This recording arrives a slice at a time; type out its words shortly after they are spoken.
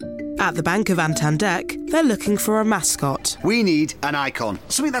At the Bank of Antandek, they're looking for a mascot. We need an icon.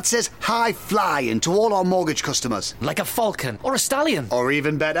 Something that says high flying to all our mortgage customers. Like a falcon or a stallion. Or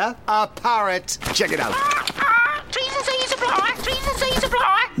even better, a parrot. Check it out.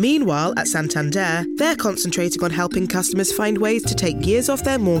 Meanwhile, at Santander, they're concentrating on helping customers find ways to take years off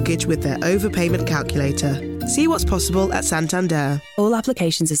their mortgage with their overpayment calculator. See what's possible at Santander. All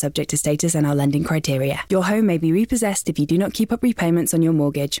applications are subject to status and our lending criteria. Your home may be repossessed if you do not keep up repayments on your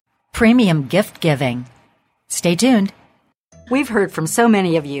mortgage. Premium gift giving. Stay tuned. We've heard from so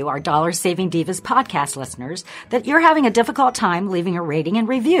many of you, our Dollar Saving Divas podcast listeners, that you're having a difficult time leaving a rating and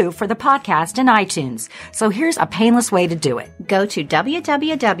review for the podcast in iTunes. So here's a painless way to do it. Go to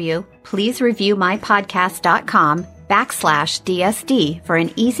www.pleasereviewmypodcast.com/DSD for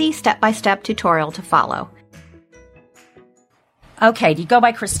an easy step-by-step tutorial to follow. Okay, do you go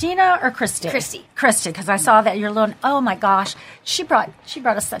by Christina or Christy? Christy. Christy, because I saw that your little, oh my gosh, she brought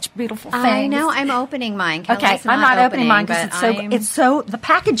us such beautiful things. I know, I'm opening mine. Okay, I'm not opening mine because it's so, the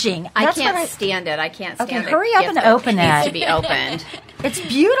packaging. I can't stand it. I can't stand it. Okay, hurry up and open it. It needs to be opened. It's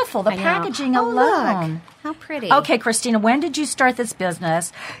beautiful, the packaging alone. Look, how pretty. Okay, Christina, when did you start this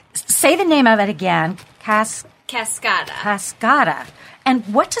business? Say the name of it again. Cascada. And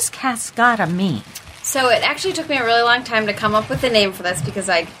what does Cascada mean? So it actually took me a really long time to come up with a name for this because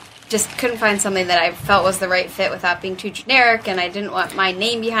I just couldn't find something that I felt was the right fit without being too generic, and I didn't want my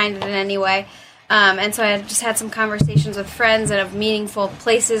name behind it in any way. And so I just had some conversations with friends and of meaningful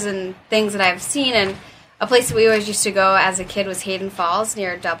places and things that I've seen. And a place that we always used to go as a kid was Hayden Falls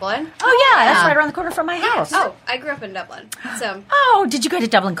near Dublin. Oh, yeah, that's right around the corner from my house. Oh, I grew up in Dublin. So. Oh, did you go to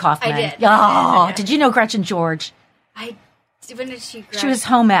Dublin Kaufman? I did. Oh, did you know Gretchen George? When did she graduate? She was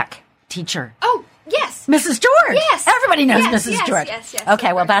home ec teacher. Oh, yes. Mrs. George. Yes. Everybody knows Mrs. George. Yes.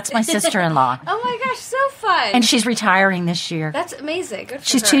 Okay, well, that's my sister-in-law. Oh, my gosh, so fun. And she's retiring this year. That's amazing. Good for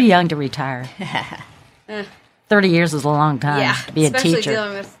She's her. too young to retire. 30 years is a long time to be a teacher. Especially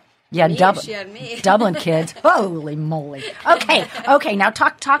dealing with Dublin. She had me. Dublin kids. Holy moly. Okay, now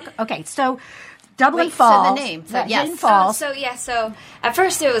talk. Okay, so Dublin Falls. So the name. So, yes. Hayden Falls. So at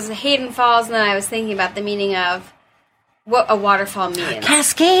first it was Hayden Falls, and then I was thinking about the meaning of what a waterfall means.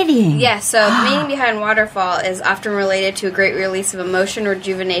 Cascading. Yeah, so the meaning behind waterfall is often related to a great release of emotion,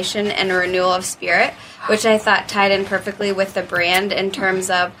 rejuvenation, and a renewal of spirit, which I thought tied in perfectly with the brand in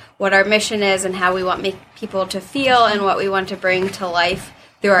terms of what our mission is and how we want people to feel and what we want to bring to life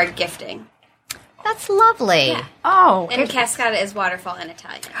through our gifting. That's lovely. Yeah. Oh. And Cascada is waterfall in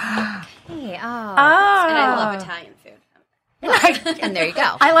Italian. Hey, And I love Italian food. and there you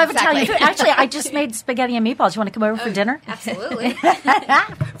go. I love Italian food. Actually, I just made spaghetti and meatballs. You want to come over for dinner? Absolutely.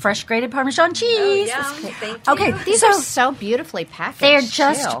 Fresh grated Parmesan cheese. Oh, yum. Thank you. Okay, these are so beautifully packaged. They're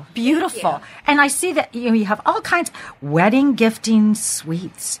just beautiful. And I see that you have all kinds wedding gifting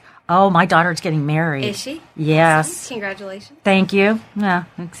suites. Oh, my daughter's getting married. Is she? Yes. Awesome. Congratulations. Thank you. No,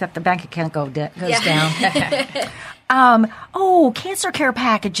 except the bank account goes down. Cancer care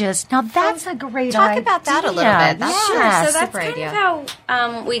packages. Now that's a great idea. Talk about that a little bit. That's So that's super kind idea. of how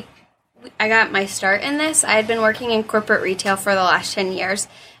I got my start in this. I had been working in corporate retail for the last 10 years,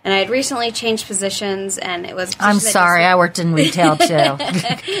 and I had recently changed positions, and it was... I'm sorry, I worked in retail, too.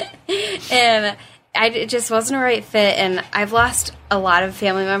 And it just wasn't a right fit, and I've lost a lot of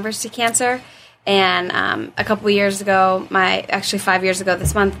family members to cancer. And a couple of years ago, 5 years ago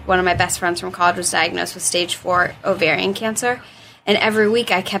this month, one of my best friends from college was diagnosed with stage 4 ovarian cancer. And every week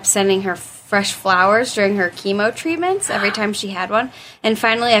I kept sending her fresh flowers during her chemo treatments every time she had one. And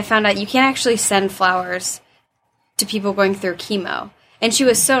finally I found out you can't actually send flowers to people going through chemo. And she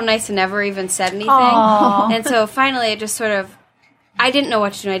was so nice and never even said anything. Aww. And so finally it just sort of, I didn't know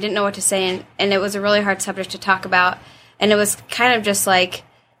what to do. I didn't know what to say. And it was a really hard subject to talk about. And it was kind of just like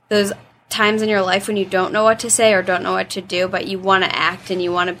those times in your life when you don't know what to say or don't know what to do, but you want to act and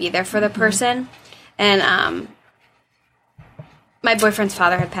you want to be there for the person. And my boyfriend's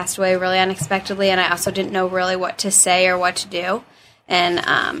father had passed away really unexpectedly, and I also didn't know really what to say or what to do.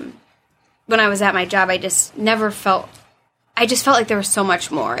 And when I was at my job, I just felt like there was so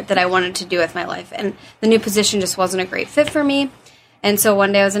much more that I wanted to do with my life, and the new position just wasn't a great fit for me. And so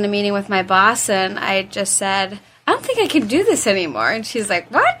one day I was in a meeting with my boss, and I just said, I don't think I can do this anymore. And she's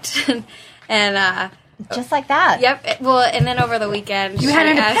like, what? and just like that. Yep. Well, and then over the weekend, you had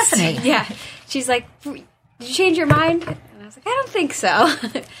an epiphany. Yeah. She's like, did you change your mind? And I was like, I don't think so.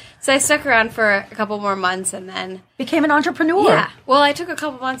 So I stuck around for a couple more months and then became an entrepreneur. Yeah. Well, I took a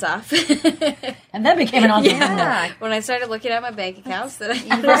couple months off. And then became an entrepreneur. Yeah. When I started looking at my bank accounts, that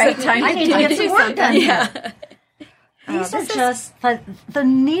I need to get some work done. Yeah. These are just the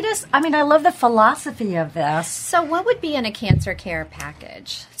neatest. I mean, I love the philosophy of this. So what would be in a cancer care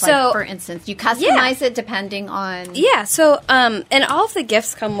package? So, for instance, you customize it depending on... Yeah, so, and all of the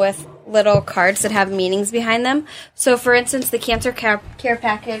gifts come with little cards that have meanings behind them. So, for instance, the cancer care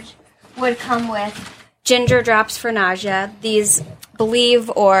package would come with ginger drops for nausea, these believe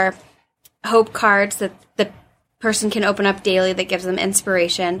or hope cards that the person can open up daily that gives them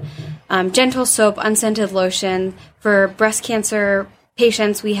inspiration, gentle soap, unscented lotion. For breast cancer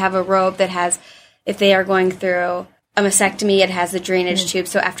patients, we have a robe that has, if they are going through a mastectomy, it has the drainage tube.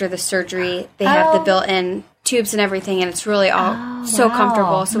 So after the surgery, they have the built-in tubes and everything, and it's really all so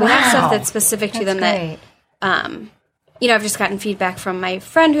comfortable. So we have stuff that's specific to them great. that, I've just gotten feedback from my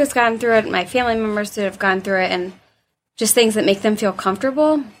friend who's gone through it, my family members that have gone through it, and just things that make them feel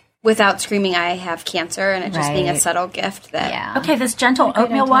comfortable without screaming, I have cancer, and it just being a subtle gift that... Yeah. Okay, this gentle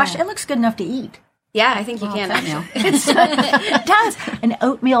oatmeal wash, it looks good enough to eat. Yeah, I think you can, actually. It does. An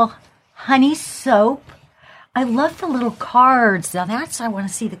oatmeal honey soap. I love the little cards. Now I want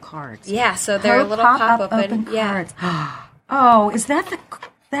to see the cards. Yeah, so they're little pop open cards. Oh,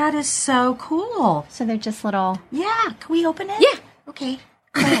 that is so cool. So they're just little... Yeah, can we open it? Yeah. Okay.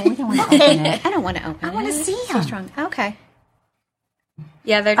 No, we don't want to open it. I don't want to open it. I want to see Too them. strong. Okay.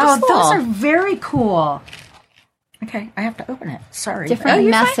 Yeah, they're just... those are very cool. Okay, I have to open it. Sorry. Different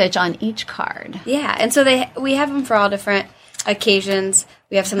message on each card. Yeah, and so we have them for all different occasions.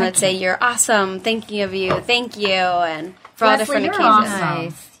 We have some that say, you're awesome, thinking of you, thank you, and for all different you're occasions. Awesome.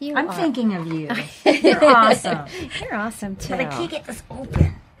 Nice. I'm thinking of you. You're awesome. You're awesome, too. But I can't get this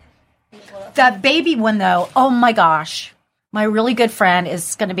open. The baby one, though, oh my gosh. My really good friend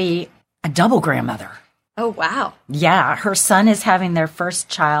is going to be a double grandmother. Oh, wow. Yeah, her son is having their first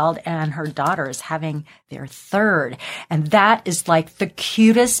child and her daughter is having their third. And that is like the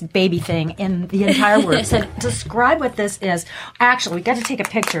cutest baby thing in the entire world. So describe what this is. Actually, we got to take a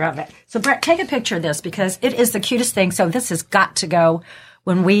picture of it. So Brett, take a picture of this because it is the cutest thing. So this has got to go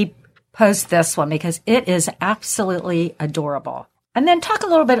when we post this one because it is absolutely adorable. And then talk a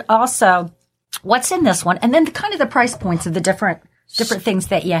little bit also what's in this one and then kind of the price points of the different things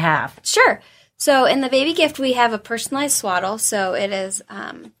that you have. Sure. So in the baby gift, we have a personalized swaddle. So it is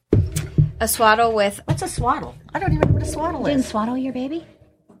a swaddle with... What's a swaddle? I don't even know what a swaddle Didn't is. swaddle your baby?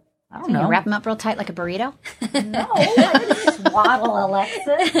 I don't know. You wrap them up real tight like a burrito? No, I didn't swaddle Alexis.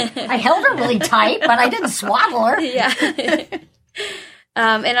 I held her really tight, but I didn't swaddle her. Yeah.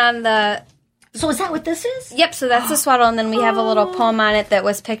 And on the... So is that what this is? Yep, so that's the swaddle, and then we have a little poem on it that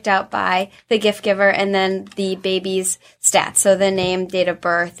was picked out by the gift giver, and then the baby's stats, so the name, date of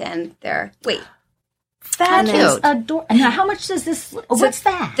birth, and their weight. That is adorable. Now, how much does this... what's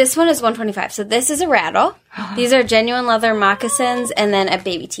that? This one is $125. So this is a rattle. These are genuine leather moccasins, and then a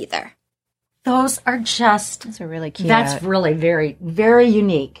baby teether. Those are just... Those are really cute. That's really very, very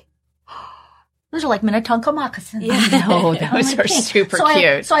unique. Those are like Minnetonka moccasins. Yeah. Oh, those are super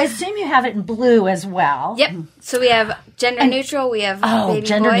cute. So I assume you have it in blue as well. Yep. So we have gender neutral. We have baby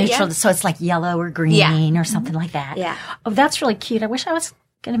gender boy. neutral. Yeah. So it's like yellow or green or something like that. Yeah. Oh, that's really cute. I wish I was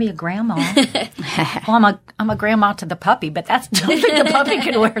going to be a grandma. Well, I'm a grandma to the puppy, but I don't think the puppy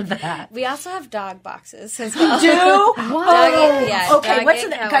can wear that. We also have dog boxes as well. Do? Yeah, okay, dog what's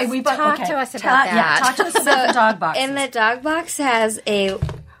and in cows. okay, we Talk to us about that. Yeah, talk to us about the dog box. And the dog box has a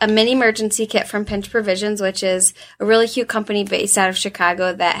mini emergency kit from Pinch Provisions, which is a really cute company based out of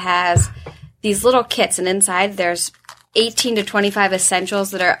Chicago that has these little kits, and inside there's 18 to 25 essentials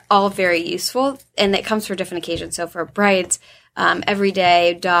that are all very useful, and it comes for different occasions. So for brides,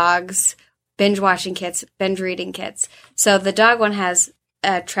 everyday, dogs, binge watching kits, binge reading kits. So the dog one has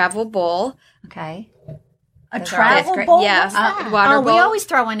a travel bowl. Okay. A travel bowl? Yeah, water bowl. We always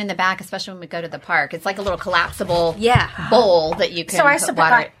throw one in the back, especially when we go to the park. It's like a little collapsible bowl that you can so put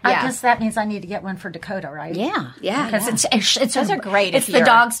water. I guess that means I need to get one for Dakota, right? Yeah. Because it's those are great. It's the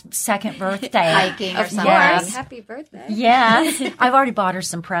dog's second birthday. Hiking or something. Yes. Happy birthday. Yes. I've already bought her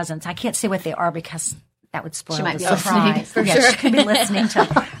some presents. I can't say what they are because that would spoil She might the be surprise. listening. She could be listening to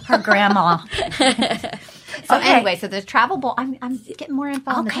her grandma. So anyway, so the travel bowl. I'm getting more info.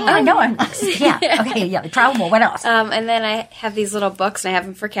 On the Okay, I know. The travel bowl. What else? And then I have these little books, and I have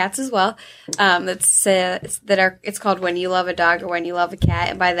them for cats as well. It's called When You Love a Dog or When You Love a Cat.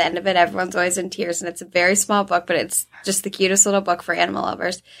 And by the end of it, everyone's always in tears, and it's a very small book, but it's just the cutest little book for animal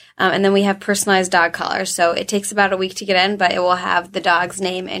lovers. And then we have personalized dog collars. So it takes about a week to get in, but it will have the dog's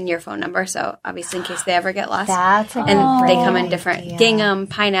name and your phone number. So obviously, in case they ever get lost, That's and they come in different gingham,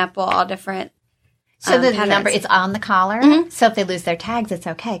 pineapple, all different. So the patterns. number, it's on the collar. Mm-hmm. So if they lose their tags, it's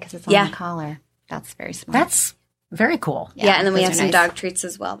okay because it's on the collar. That's very smart. Very cool. Yeah, and then we those have are some nice. dog treats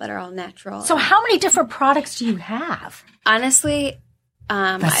as well that are all natural. So how many different products do you have? honestly,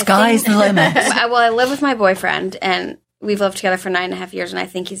 The sky's the limit. Well, I live with my boyfriend, and we've lived together for 9.5 years, and I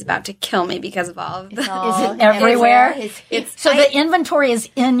think he's about to kill me because of all of the. Is it everywhere? It's So the inventory is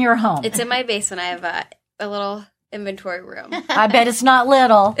in your home. It's in my basement. I have a little inventory room. I bet it's not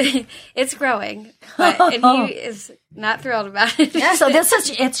little. It's growing, but, and he is not thrilled about it. So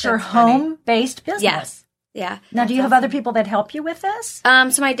it's your home-based business. Yeah. Now, do you have other people that help you with this?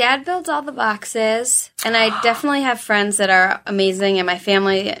 So my dad builds all the boxes, and I definitely have friends that are amazing, and my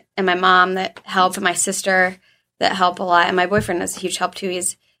family and my mom that help, and my sister that help a lot, and my boyfriend is a huge help too.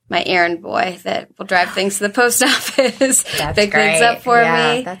 He's my errand boy that will drive things to the post office, pick things up for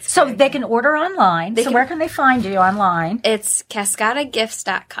me. So they can order online. Where can they find you online? It's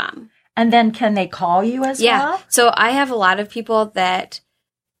cascadagifts.com. And then can they call you as well? So I have a lot of people that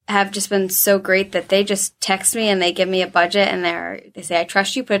have just been so great that they just text me and they give me a budget and they say, I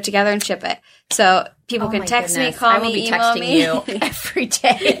trust you, put it together and ship it. So people can text me, call me, email me. you every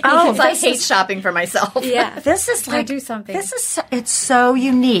day. Oh, I hate shopping for myself. Yeah. This is like, do something. It's so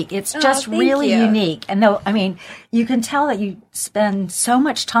unique. It's just thank really you. unique. And though, I mean, you can tell that you spend so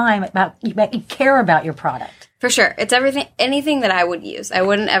much time you care about your product. For sure. It's anything that I would use. I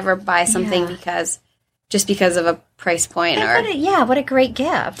wouldn't ever buy something because of a price point What a great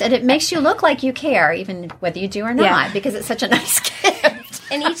gift. And it makes you look like you care, even whether you do or not, Yeah. because it's such a nice gift.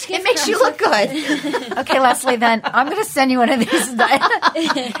 And each gift It makes you look good. Okay, Leslie, then I'm going to send you one of these.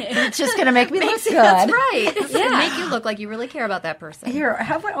 It's just going to make me look good. That's right. It's going to make you look like you really care about that person. Here,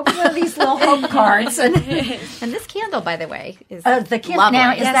 open one of these little hope cards. And And this candle, by the way, is the candle. lovely.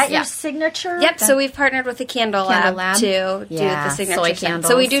 Now, is that Yeah. your signature? Yep, so we've partnered with the Candle Lab to do the signature soy scent.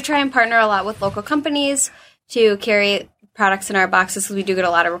 So we candles. do try and partner a lot with local companies to carry products in our boxes because we do get a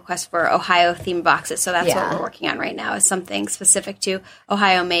lot of requests for Ohio-themed boxes. So that's what we're working on right now is something specific to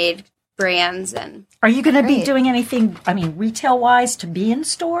Ohio-made brands. And Are you going to be doing anything, retail-wise to be in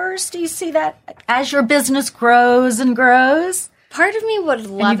stores? Do you see that as your business grows and grows? part of me would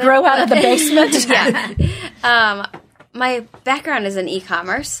love You grow out of the basement? My background is in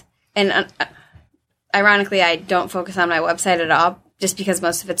e-commerce, and ironically, I don't focus on my website at all just because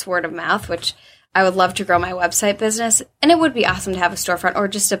most of it's word of mouth, which I would love to grow my website business. And it would be awesome to have a storefront or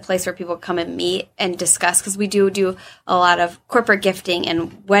just a place where people come and meet and discuss because we do a lot of corporate gifting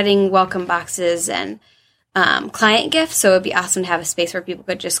and wedding welcome boxes and client gifts. So it would be awesome to have a space where people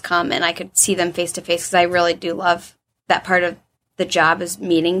could just come and I could see them face to face because I really do love that part of the job is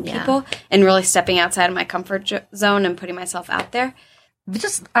meeting people and really stepping outside of my comfort zone and putting myself out there.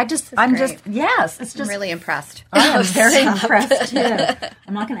 I'm really impressed. I am very impressed too.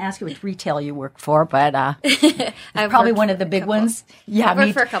 I'm not going to ask you which retail you work for, but probably one of the big ones. Yeah, I've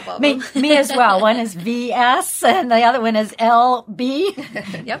worked for a couple of them. Me as well. One is VS and the other one is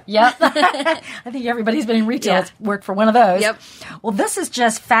LB. Yep. I think everybody's been in retail worked for one of those. Yep. Well, this is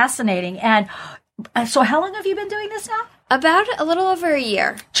just fascinating. And so how long have you been doing this now? About a little over a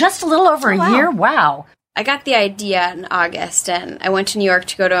year. Just a little over a year? Wow. I got the idea in August, and I went to New York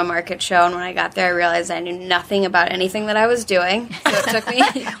to go to a market show, and when I got there, I realized I knew nothing about anything that I was doing. So it took me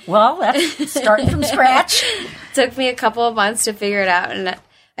Well, that's starting from scratch. took me a couple of months to figure it out, and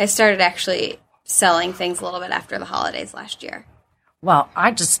I started actually selling things a little bit after the holidays last year. Well,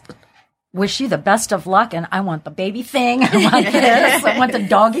 I just wish you the best of luck, and I want the baby thing. I want this. I want the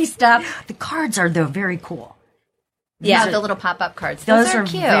doggy stuff. The cards are, though, very cool. Yeah, the little pop-up cards. Those are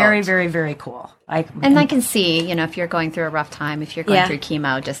cute. very, very, very cool. And I can see, if you're going through a rough time, if you're going through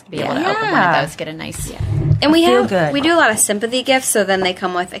chemo, just to be able to open one of those, get a nice... And we feel good. we do a lot of sympathy gifts, so then they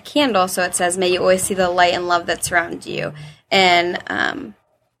come with a candle, so it says, may you always see the light and love that surrounds you. And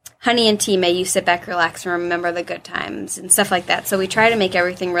honey and tea, may you sit back, relax, and remember the good times, and stuff like that. So we try to make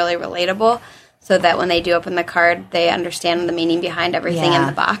everything really relatable, so that when they do open the card, they understand the meaning behind everything in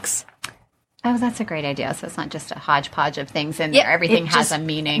the box. Oh, that's a great idea. So it's not just a hodgepodge of things in there. Everything has a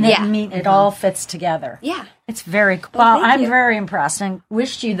meaning. It all fits together. Yeah. It's very cool. Well, thank I'm you. very impressed and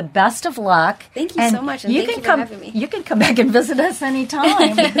wish you the best of luck. Thank you so much, and thank you for having me. You can come back and visit us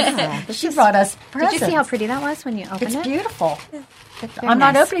anytime. She brought us presents. Did you see how pretty that was when you opened It's it? beautiful. It's very I'm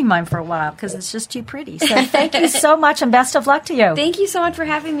not nice. opening mine for a while because it's just too pretty. So thank you so much and best of luck to you. Thank you so much for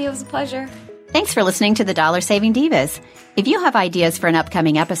having me. It was a pleasure. Thanks for listening to the Dollar Saving Divas. If you have ideas for an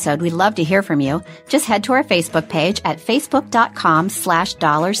upcoming episode, we'd love to hear from you. Just head to our Facebook page at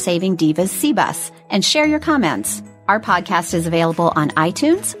facebook.com/DollarSavingDivasCBus and share your comments. Our podcast is available on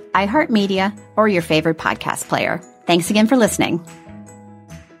iTunes, iHeartMedia, or your favorite podcast player. Thanks again for listening.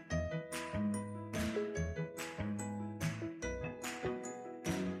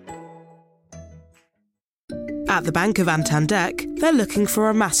 At the Bank of Antandek, they're looking for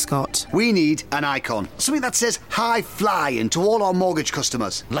a mascot. We need an icon. Something that says high flying to all our mortgage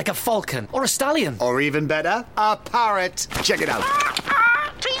customers. Like a falcon or a stallion. Or even better, a parrot. Check it out.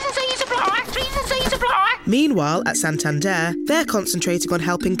 Meanwhile, at Santander, they're concentrating on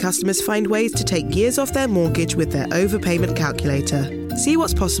helping customers find ways to take years off their mortgage with their overpayment calculator. See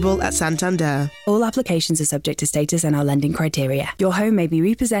what's possible at Santander. All applications are subject to status and our lending criteria. Your home may be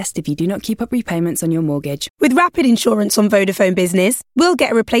repossessed if you do not keep up repayments on your mortgage. With Rapid Insurance on Vodafone Business, we'll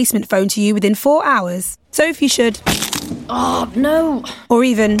get a replacement phone to you within 4 hours. So if you should... Oh, no. Or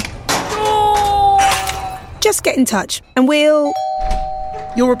even... Just get in touch and we'll...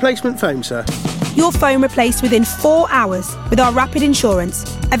 Your replacement phone, sir? Your phone replaced within 4 hours with our Rapid Insurance.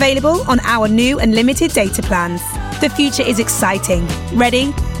 Available on our new and limited data plans. The future is exciting.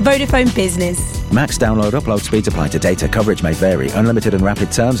 Ready? Vodafone Business. Max download upload speeds apply to data. Coverage may vary. Unlimited and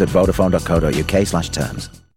rapid terms at vodafone.co.uk/terms.